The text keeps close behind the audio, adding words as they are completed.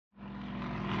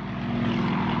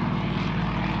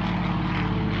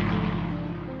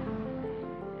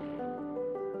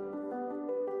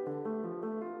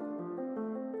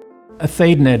A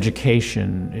Thaden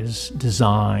education is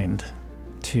designed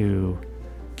to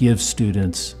give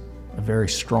students a very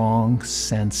strong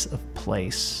sense of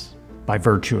place by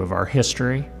virtue of our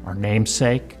history, our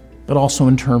namesake, but also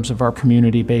in terms of our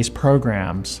community-based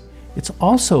programs. It's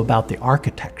also about the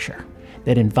architecture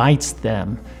that invites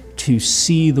them to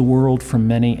see the world from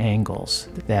many angles,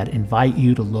 that invite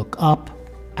you to look up,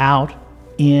 out,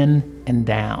 in, and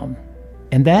down.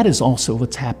 And that is also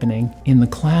what's happening in the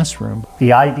classroom.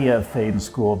 The idea of Thaden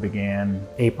School began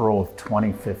April of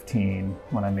 2015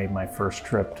 when I made my first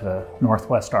trip to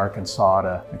Northwest Arkansas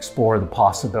to explore the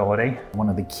possibility. One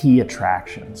of the key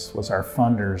attractions was our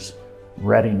funders'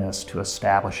 readiness to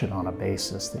establish it on a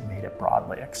basis that made it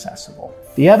broadly accessible.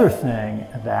 The other thing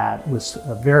that was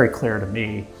very clear to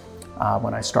me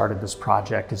when I started this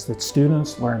project is that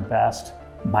students learn best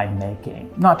by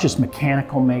making. Not just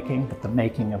mechanical making, but the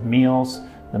making of meals,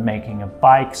 the making of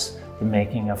bikes, the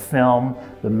making of film,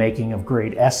 the making of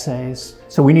great essays.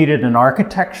 So we needed an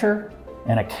architecture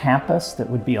and a campus that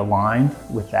would be aligned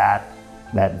with that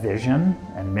vision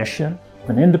and mission.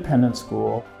 An independent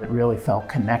school that really felt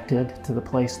connected to the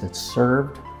place, that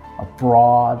served a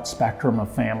broad spectrum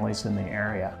of families in the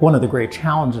area. One of the great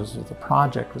challenges of the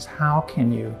project was how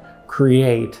can you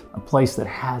create a place that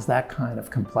has that kind of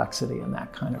complexity and that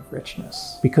kind of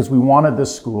richness? Because we wanted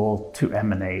this school to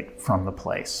emanate from the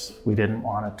place. We didn't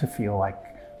want it to feel like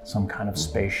some kind of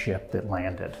spaceship that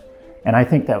landed. And I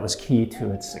think that was key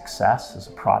to its success as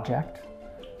a project,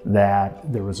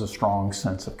 that there was a strong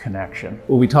sense of connection.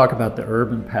 Well, we talk about the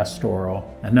urban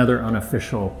pastoral. Another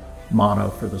unofficial motto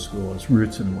for the school is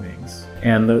roots and wings.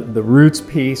 And the roots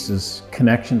piece is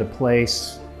connection to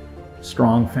place,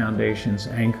 strong foundations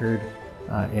anchored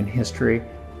in history.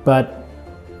 But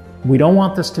we don't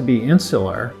want this to be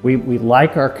insular. We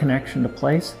like our connection to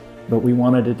place, but we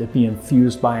wanted it to be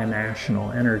infused by a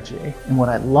national energy. And what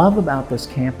I love about this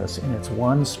campus in its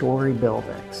one-story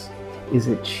buildings is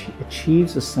it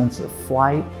achieves a sense of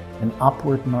flight and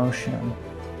upward motion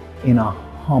in a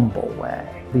humble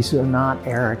way. These are not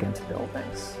arrogant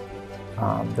buildings.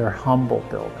 They're humble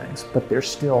buildings, but they're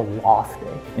still lofty.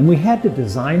 And we had to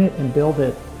design it and build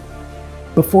it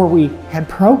before we had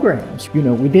programs. You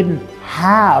know, we didn't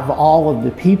have all of the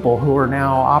people who are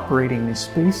now operating these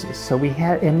spaces. So we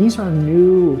had, and these are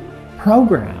new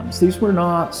programs. These were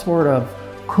not sort of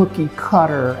cookie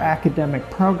cutter academic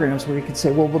programs where you could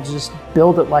say, well, we'll just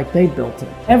build it like they built it.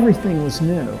 Everything was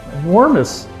new.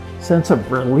 Enormous sense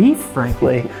of relief,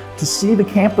 frankly, to see the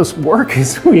campus work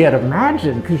as we had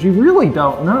imagined, because you really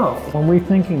don't know. When we're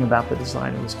thinking about the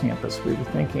design of this campus, we were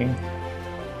thinking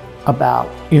about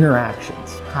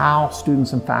interactions, how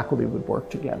students and faculty would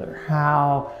work together,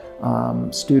 how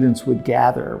students would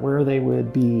gather, where they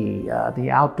would be, the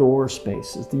outdoor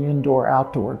spaces, the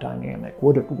indoor-outdoor dynamic,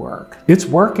 would it work? It's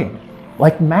working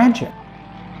like magic.